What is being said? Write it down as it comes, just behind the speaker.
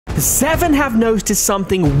The Seven have noticed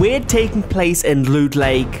something weird taking place in Loot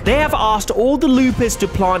Lake. They have asked all the loopers to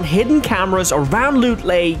plant hidden cameras around Loot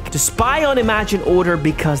Lake to spy on Imagine Order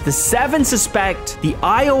because the Seven suspect the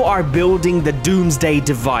IO are building the Doomsday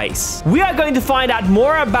device. We are going to find out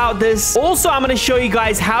more about this. Also, I'm going to show you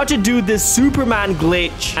guys how to do this Superman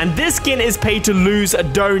glitch. And this skin is paid to lose.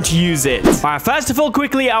 Don't use it. Alright, first of all,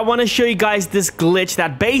 quickly, I want to show you guys this glitch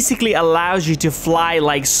that basically allows you to fly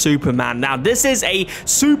like Superman. Now, this is a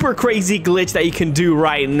super crazy glitch that you can do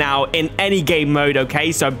right now in any game mode,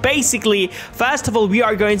 okay? So basically, first of all, we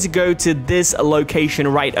are going to go to this location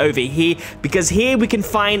right over here because here we can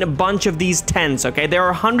find a bunch of these tents, okay? They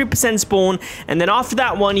are 100% spawn, and then after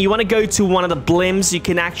that one, you want to go to one of the blimps. You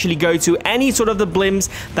can actually go to any sort of the blimps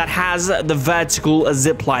that has the vertical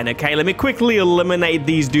zip line, okay? Let me quickly eliminate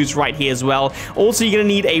these dudes right here as well. Also, you're gonna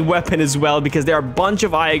need a weapon as well because there are a bunch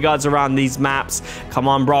of IO guards around these maps. Come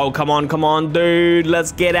on, bro. Come on, dude.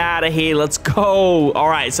 Let's get out of here. Let's go. All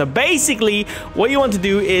right, so basically what you want to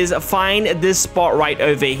do is find this spot right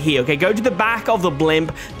over here, okay? Go to the back of the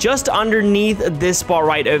blimp. Just underneath this spot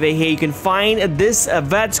right over here, you can find this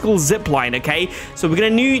vertical zip line, okay? So we're gonna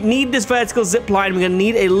need this vertical zip line. We're gonna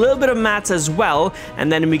need a little bit of mats as well,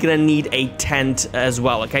 and then we're gonna need a tent as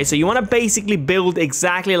well, okay? So you want to basically build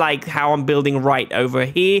exactly like how I'm building right over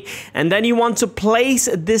here, and then you want to place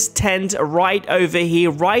this tent right over here,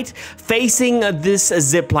 right facing this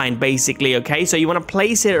zip line, basically, okay? So you want to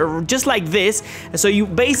place it just like this. So you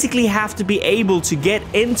basically have to be able to get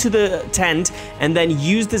into the tent and then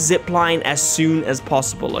use the zip line as soon as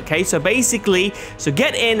possible, okay? So basically, so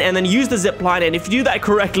get in and then use the zip line, and if you do that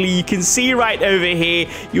correctly, you can see right over here,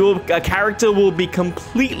 your character will be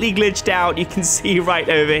completely glitched out. You can see right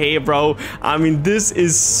over here, bro. I mean, this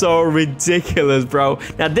is so ridiculous, bro.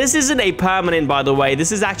 Now, this isn't a permanent, by the way.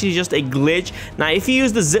 This is actually just a glitch. Now, if you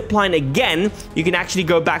use the zip line again, you can actually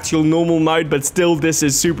go back to your normal mode, but still, this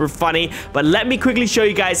is super funny. But let me quickly show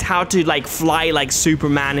you guys how to like fly like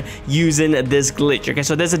Superman using this glitch, okay?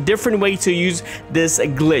 So there's a different way to use this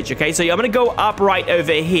glitch, okay? So I'm gonna go up right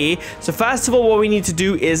over here. So first of all, what we need to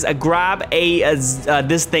do is grab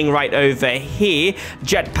this thing right over here,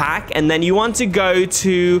 jetpack, and then you want to go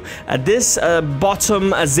to this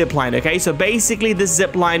bottom zip line, okay? So basically this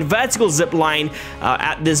zip line, vertical zip line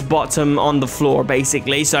at this bottom on the floor,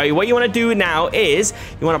 basically. So what you want to do now is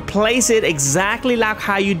you want to place it exactly like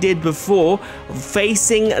how you did before,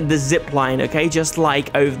 facing the zip line, okay? Just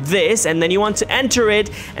like over this, and then you want to enter it,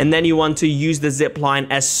 and then you want to use the zip line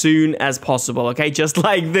as soon as possible, okay? Just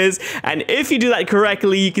like this. And if you do that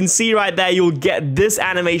correctly, you can see right there, you'll get this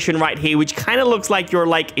animation right here, which kind of looks like you're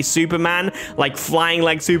like a Superman, like flying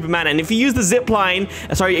like Superman. And if you use the zip line,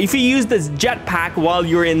 if you use this jetpack while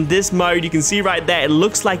you're in this mode, you can see right there, it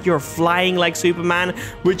looks like you're flying like Superman,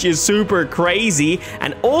 which is super crazy.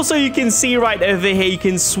 And also you can see right over here, you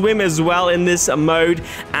can swim as well in this mode.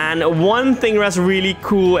 And one thing that's really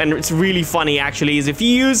cool, and it's really funny actually, is if you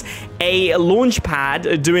use a launch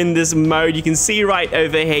pad doing this mode, you can see right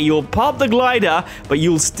over here, you'll pop the glider, but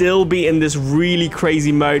you'll still be in this really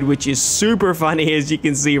crazy mode, which is super funny, as you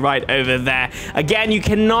can see right over there. Again, you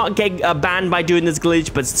cannot get banned by doing this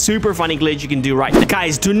glitch, but super funny glitch you can do right now.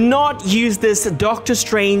 Guys, do not use this Doctor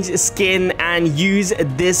Strange skin and use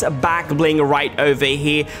this back bling right over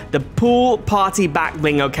here, the pool party back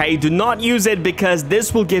bling, okay? Do not use it because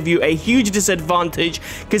this will give you a huge disadvantage,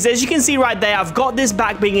 because as you can see right there, I've got this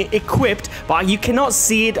back bling equipped, but you cannot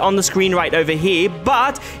see it on the screen right over here.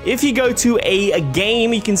 But if you go to a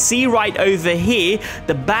game, you can see right over here,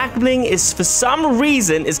 the back bling is for some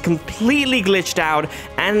reason is completely glitched out,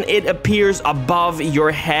 and it appears above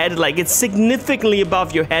your head, like it's significantly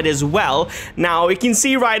above your head as well. Now you can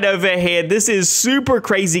see right over here, this is super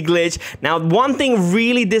crazy glitch. Now, one thing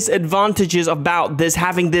really disadvantages about this,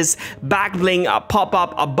 having this back bling pop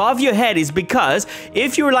up above your head, is because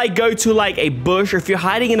if you like go to like a bush, or if you're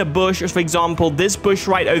hiding in a bush, or for example this bush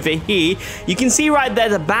right over here, you can see right there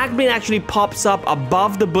the back bling actually pops up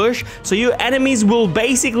above the bush, so your enemies will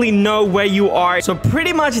basically know where you are. So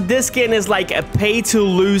pretty much this skin is like a pay to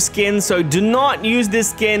lose skin, so do not use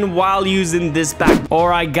this skin while using this back.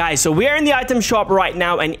 Alright guys, so we're in the item shop right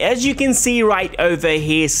now, and as you can see right over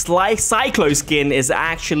here, Cyclo skin is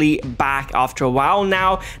actually back after a while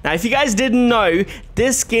now. Now if you guys didn't know,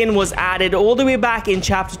 this skin was added all the way back in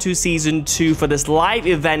Chapter 2 Season 2 for this live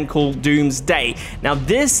event called Doomsday. Now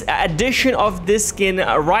this addition of this skin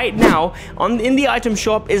right now in the item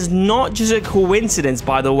shop is not just a coincidence,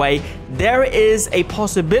 by the way. there is a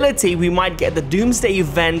possibility we might get the Doomsday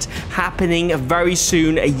event happening very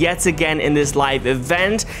soon yet again in this live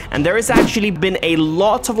event. And there has actually been a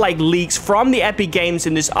lot of like leaks from the Epic Games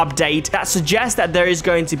in this update that suggests that there is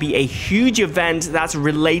going to be a huge event that's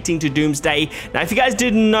relating to Doomsday. Now, if you guys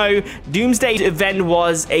didn't know, Doomsday event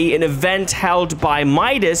was an event held by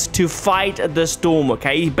Midas to fight the storm,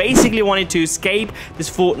 okay? He basically wanted to escape this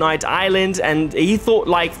Fortnite island, and he thought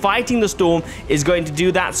like fighting the storm is going to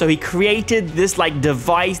do that, so he created this like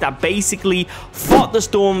device that basically fought the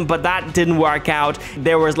storm, but that didn't work out.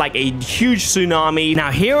 There was like a huge tsunami.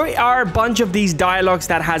 Now, here are a bunch of these dialogues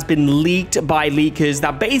that has been leaked by leakers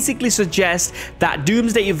that basically suggest that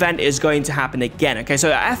Doomsday event is going to happen again, okay?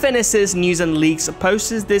 So FNS's News and Leaks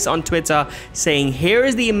posted this on Twitter saying, here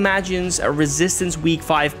is the Imagine's Resistance Week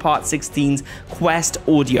 5 Part 16's quest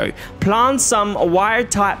audio. Plant some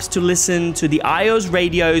wiretaps to listen to the IO's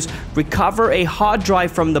radios, recover a hard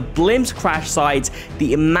drive from the blimp's crash sites.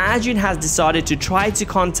 The Imagine has decided to try to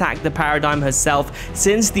contact the Paradigm herself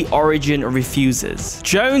since the Origin refuses.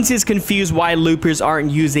 Jones is confused why loopers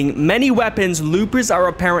aren't using many weapons. Loopers are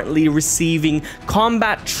apparently receiving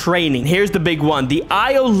combat training. Here's the big one. The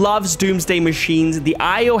IO loves Doomsday machines. The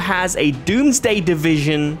IO has a Doomsday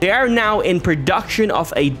division. They are now in production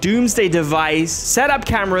of a Doomsday device. Set up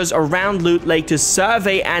cameras around Loot Lake to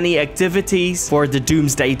survey any activities for the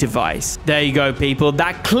Doomsday device. There you go, people.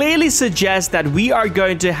 That clearly suggests that we are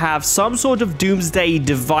going to have some sort of Doomsday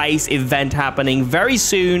device event happening very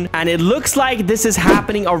soon, and it looks like this is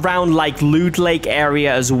happening around like Loot Lake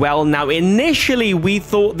area as well. Now, initially we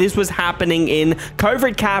thought this was happening in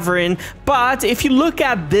Covert Cavern, but if you look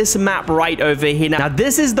at this map right over here, now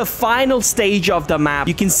this is the final stage of the map.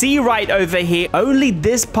 You can see right over here, only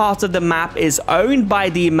this part of the map is owned by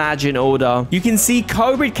the Imagine Order. You can see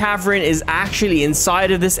Covert Cavern is actually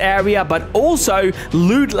inside of this area, but also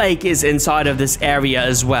Loot Lake is inside of this area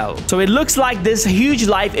as well. So it looks like this huge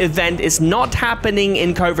live event is not happening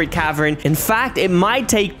in Covert Cavern. In fact, it might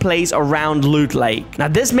take place around Loot Lake. Now,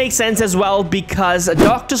 this makes sense as well because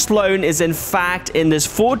Dr. Sloan is in fact in this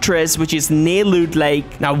fortress which is near Loot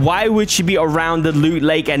Lake. Now, why would she be around the Loot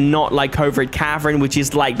Lake and not like Covert Cavern, which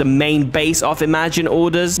is like the main base of Imagine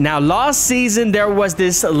Orders? Now, last season there was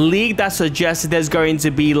this leak that suggested there's going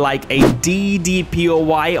to be like a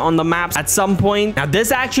DDPOY on the maps at some point. Now,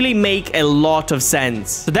 this actually make a lot of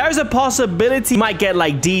sense. So there's a possibility you might get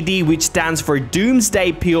like DD, which stands for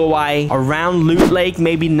Doomsday POI, around Loot Lake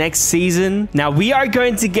maybe next season. Now, we are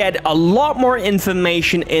going to get a lot more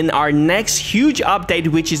information in our next huge update,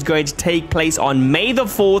 which is going to take place on May the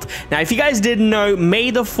 4th. Now, if you guys didn't know,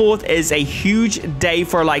 May the 4th is a huge day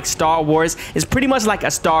for like Star Wars. It's pretty much like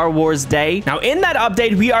a Star Wars day. Now, in that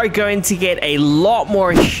update, we are going to get a lot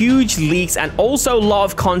more huge leaks and also a lot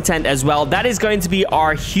of content as well. That is going to be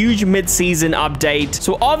our huge mid-season update.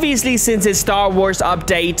 So obviously, since it's Star Wars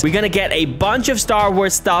update, we're going to get a bunch of Star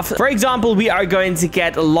Wars stuff. For example, we are going to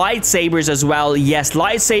get lightsabers as well. Yes,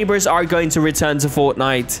 lightsabers are going to return to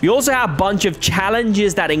Fortnite. We also have a bunch of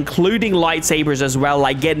challenges that including lightsabers as well,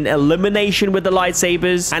 like getting elimination with the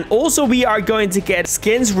lightsabers. And also we are going to get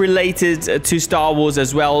skins related to Star Wars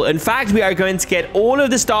as well. In fact, we are going to get all of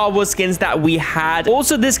the Star Wars skins that we had.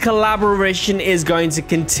 Also, this collaboration is going to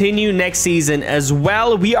continue next season as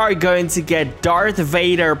well. We are going to get Darth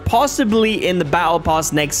Vader possibly in the Battle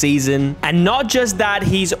Pass next season. And not just that,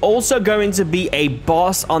 he's also going to be a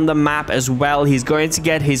boss on the map as well. He's going to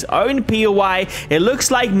get his own POI. It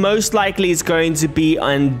looks like most likely it's going to be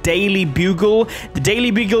on Daily Bugle. The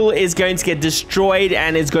Daily Bugle is going to get destroyed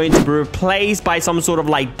and it's going to be replaced by some sort of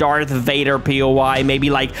like Darth Vader POI, maybe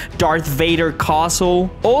like Darth Vader Castle.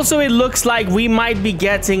 Also, it looks like we might be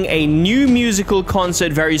getting a new musical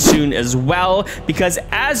concert very soon as well, because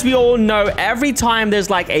as we all know, every time there's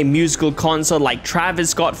like a musical concert like Travis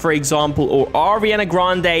Scott, for example, or Ariana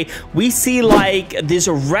Grande, we see like this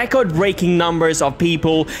record-breaking numbers of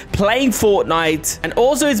people playing Fortnite. And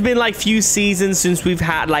also, it's been like few seasons since we've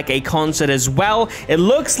had like a concert as well. It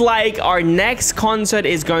looks like our next concert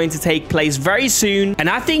is going to take place very soon, and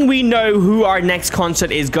I think we know who our next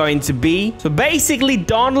concert is going to be. So basically,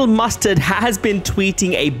 Donald Mustard has been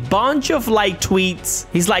tweeting a bunch of like tweets.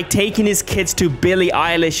 He's like taking his kids to Billie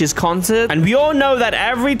Eilish's concert, and we all know that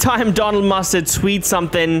every time Donald Mustard tweets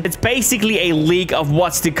something, it's basically a leak of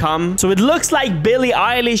what's to come. So it looks like Billie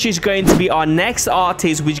Eilish is going to be our next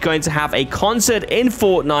artist, which is going to have a concert in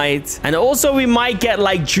Fortnite. And also we might get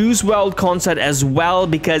like Juice WRLD concert as well,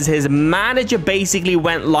 because his manager basically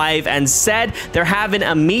went live and said they're having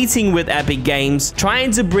a meeting with Epic Games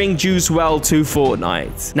trying to bring Juice WRLD to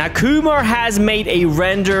Fortnite. Now, Kumar has made a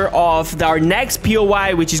render of our next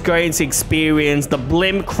POI, which is going to experience the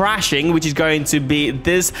blimp crashing, which is going to be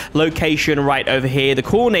this location right over here, the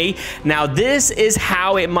corner. Now, this is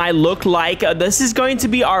how it might look like. This is going to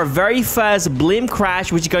be our very first blimp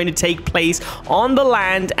crash, which is going to take place on the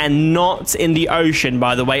land and not in the ocean,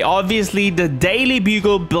 by the way. Obviously, the Daily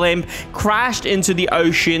Bugle blimp crashed into the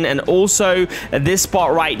ocean, and also this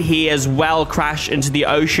spot right here as well crashed into the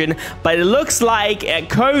ocean. But it looks like at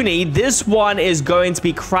Coney, this one is going to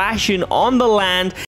be crashing on the land